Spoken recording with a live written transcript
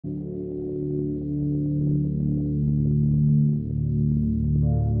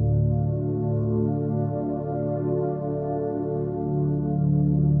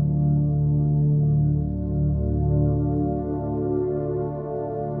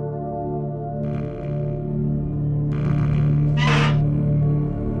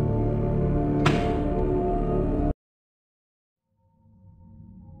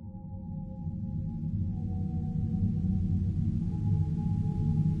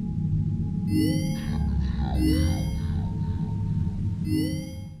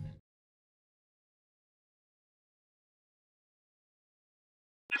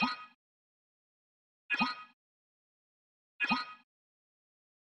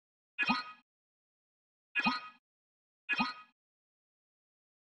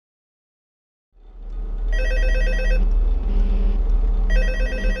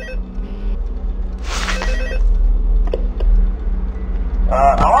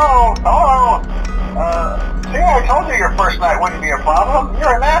Hello? Hello? See, I told you your first night wouldn't be a problem.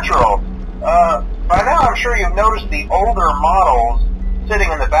 You're a natural. By now I'm sure you've noticed the older models sitting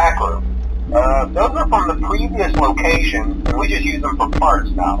in the back room. Those are from the previous location, and we just use them for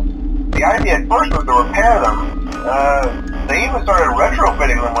parts now. The idea at first was to repair them. They even started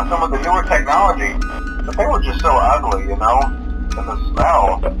retrofitting them with some of the newer technology, but they were just so ugly, you know? And the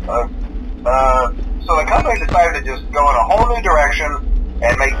smell. So the company decided to just go in a whole new direction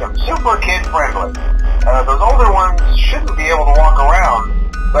and make them super kid-friendly. Those older ones shouldn't be able to walk around,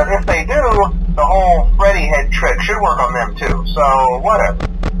 but if they do, the whole Freddy head trick should work on them too, so whatever.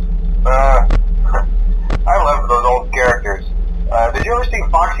 I love those old characters. Did you ever see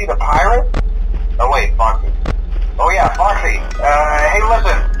Foxy the Pirate? Oh wait, Foxy. Oh yeah, Foxy. Hey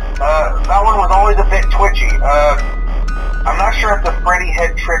listen, that one was always a bit twitchy. I'm not sure if the Freddy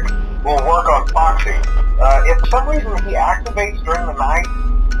head trick will work on Foxy. If for some reason he activates during the night,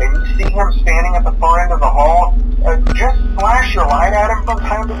 and you see him standing at the far end of the hall, just flash your light at him from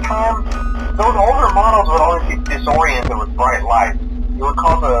time to time. Those older models would always get disoriented with bright light. It would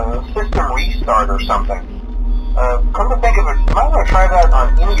cause a system restart or something. Come to think of it, you might want to try that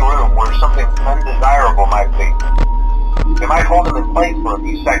on any room where something undesirable might be. It might hold him in place for a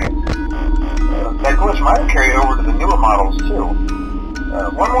few seconds. That glitch might have carried over to the newer models too.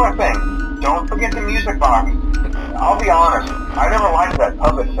 One more thing. Don't forget the music box. I'll be honest, I never liked that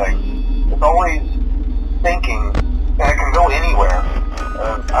puppet thing. It's always thinking, and it can go anywhere.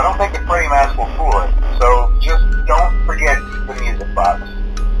 I don't think the Freddy mask will fool it, so just don't forget the music box.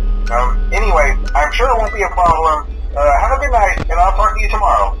 Anyway, I'm sure it won't be a problem. Have a good night, and I'll talk to you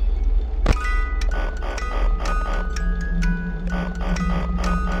tomorrow.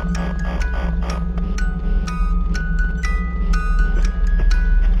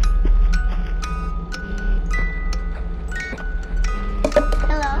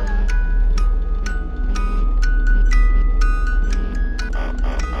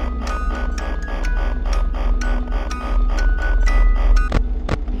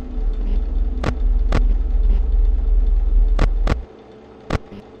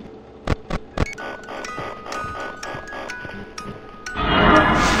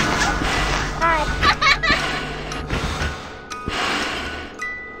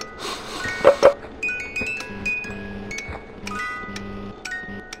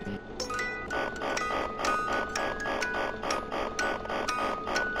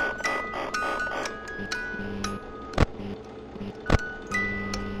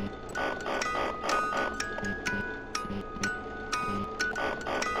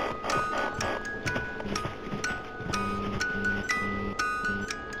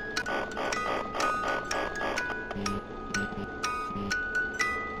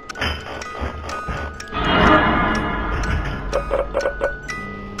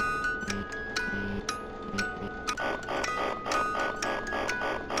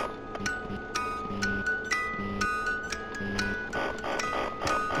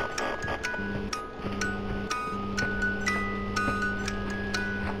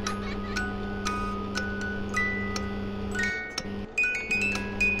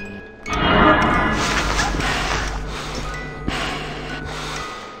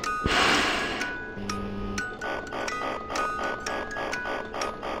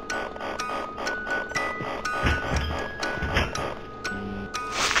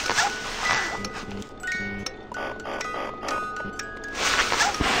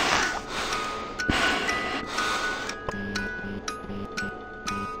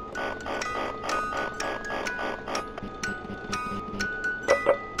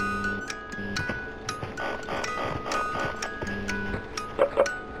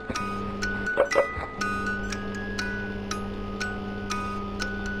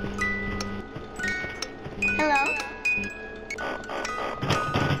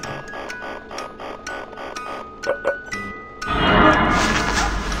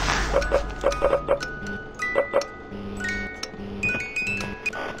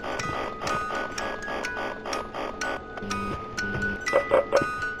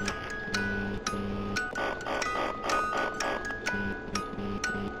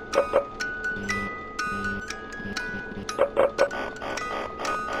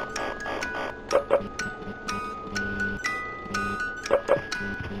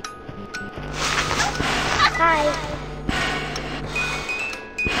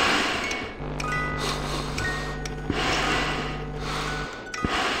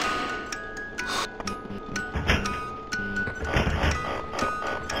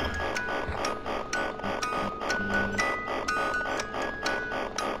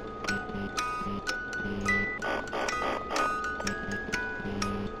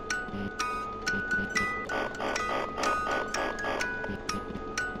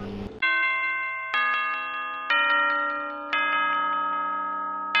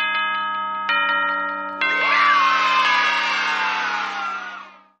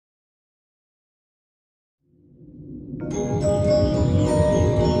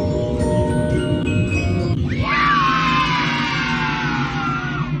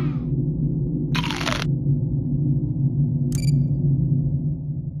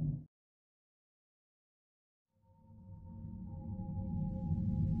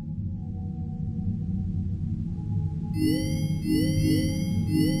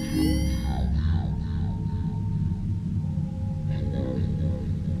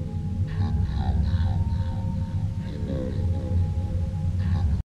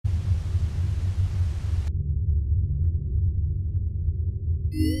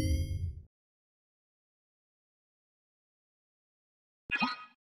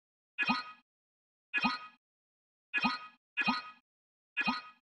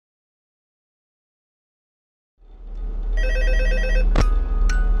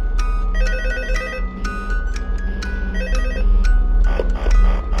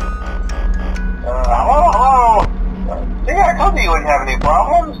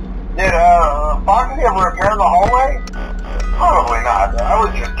 the hallway? Probably not. I was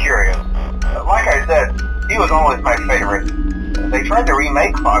just curious. Like I said, he was always my favorite. They tried to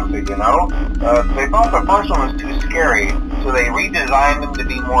remake Foxy, you know? They thought the first one was too scary, so they redesigned him to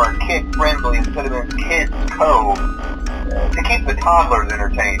be more kid-friendly instead of in Kids Cove. To keep the toddlers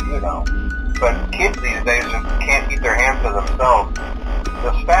entertained, you know. But kids these days just can't keep their hands to themselves.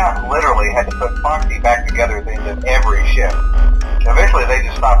 The staff literally had to put Foxy back together at the end of every shift. Eventually they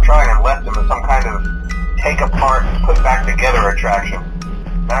just stopped trying and left him as some kind of take-apart, put-back-together attraction.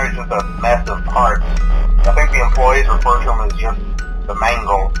 Now he's just a mess of parts. I think the employees refer to him as just the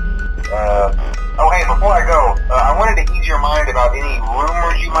mangle. Oh hey, before I go, I wanted to ease your mind about any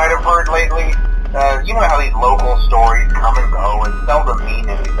rumors you might have heard lately. You know how these local stories come and go and seldom mean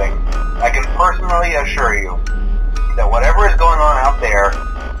anything. I can personally assure you that whatever is going on out there,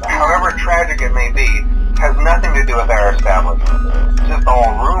 however tragic it may be, has nothing to do with our establishment. It's just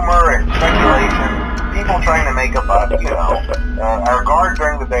all rumor and speculation, people trying to make a buck, you know. Our guard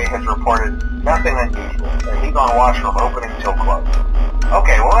during the day has reported nothing unusual, and he's on watch from opening till close.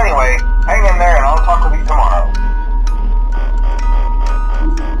 Okay, well anyway, hang in there and I'll talk with you tomorrow.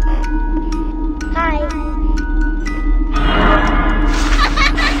 Hi.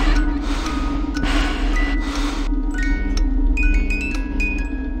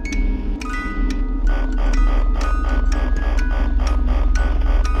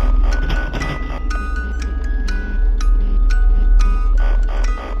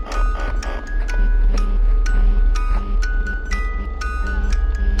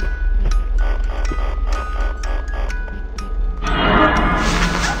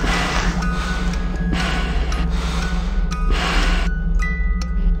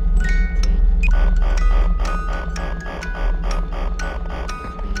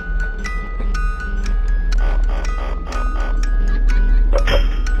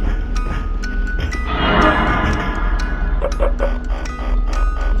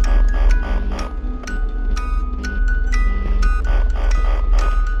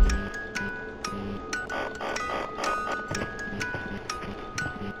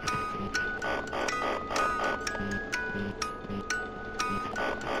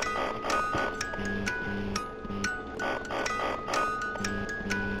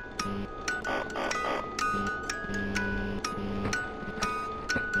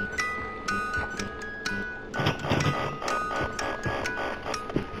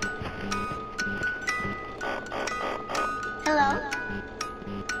 Hello?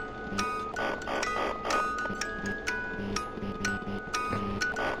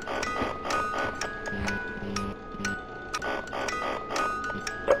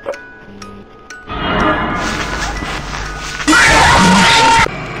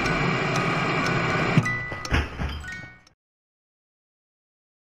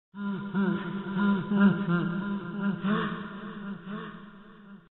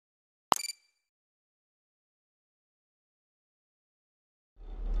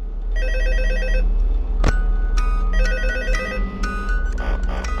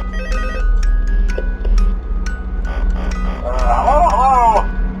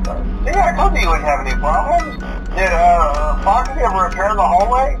 You wouldn't have any problems. Did Foxy ever repair the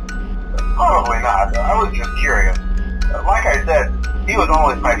hallway? Probably not. I was just curious. Like I said, he was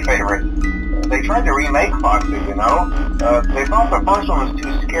always my favorite. They tried to remake Foxy, you know? They thought the first one was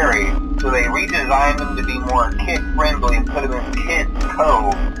too scary, so they redesigned him to be more kid-friendly instead of in Kids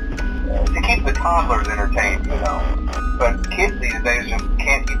Cove. To keep the toddlers entertained, you know. But kids these days just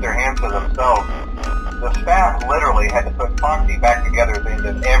can't keep their hands to themselves. The staff literally had to put Foxy back together at the end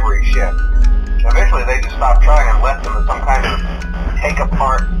of every shift. Eventually they just stopped trying and left him as some kind of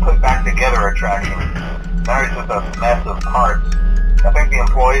take-apart, put-back-together attraction. Now he's just a mess of parts. I think the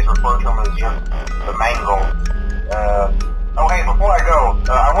employees refer to him as just the mangle. Oh hey, before I go,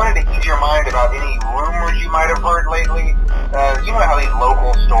 I wanted to ease your mind about any rumors you might have heard lately. You know how these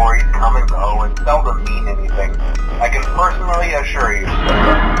local stories come and go and seldom mean anything. I can personally assure you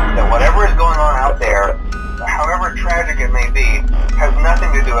that whatever is going on out there, however tragic it may be, has nothing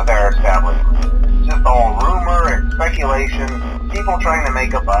to do with our establishment. It's just all rumor and speculation, people trying to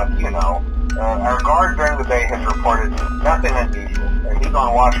make a buck, you know. Our guard during the day has reported nothing unusual, and he's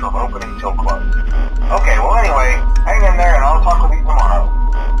on watch from opening till close. Okay, well anyway, hang in there and I'll talk with you tomorrow.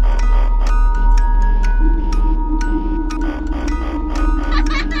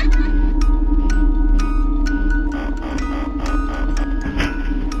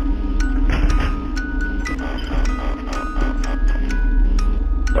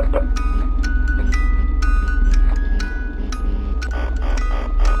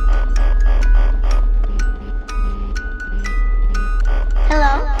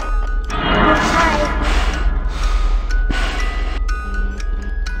 Hello? Hi.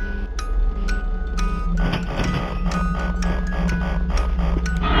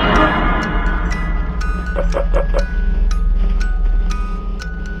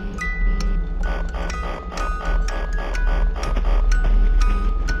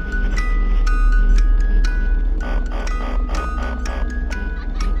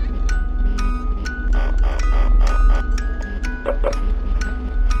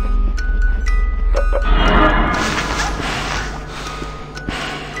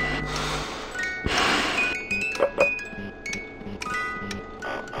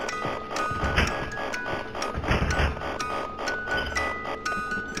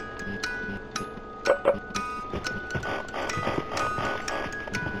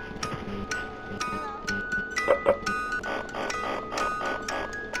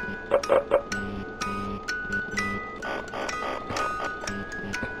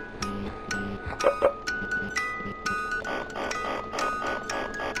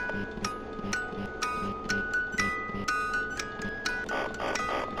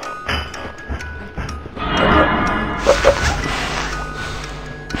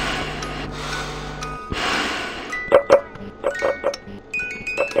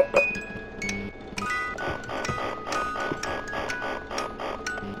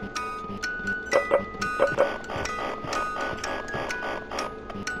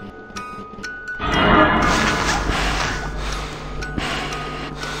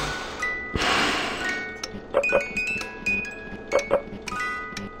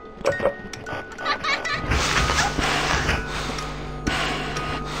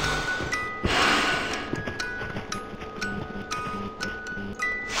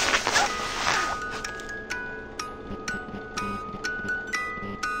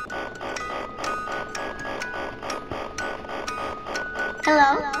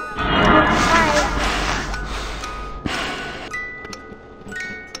 Hello? Hi.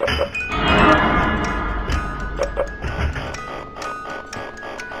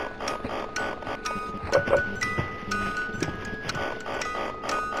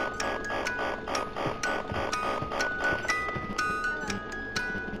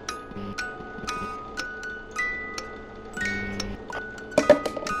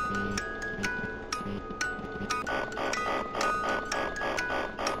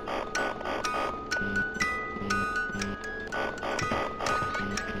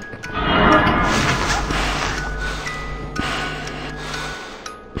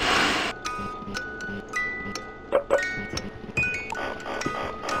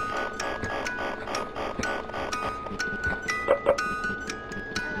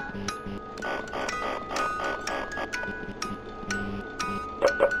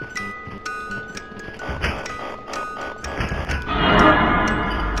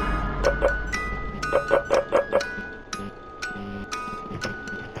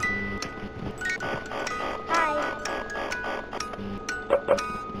 Hi.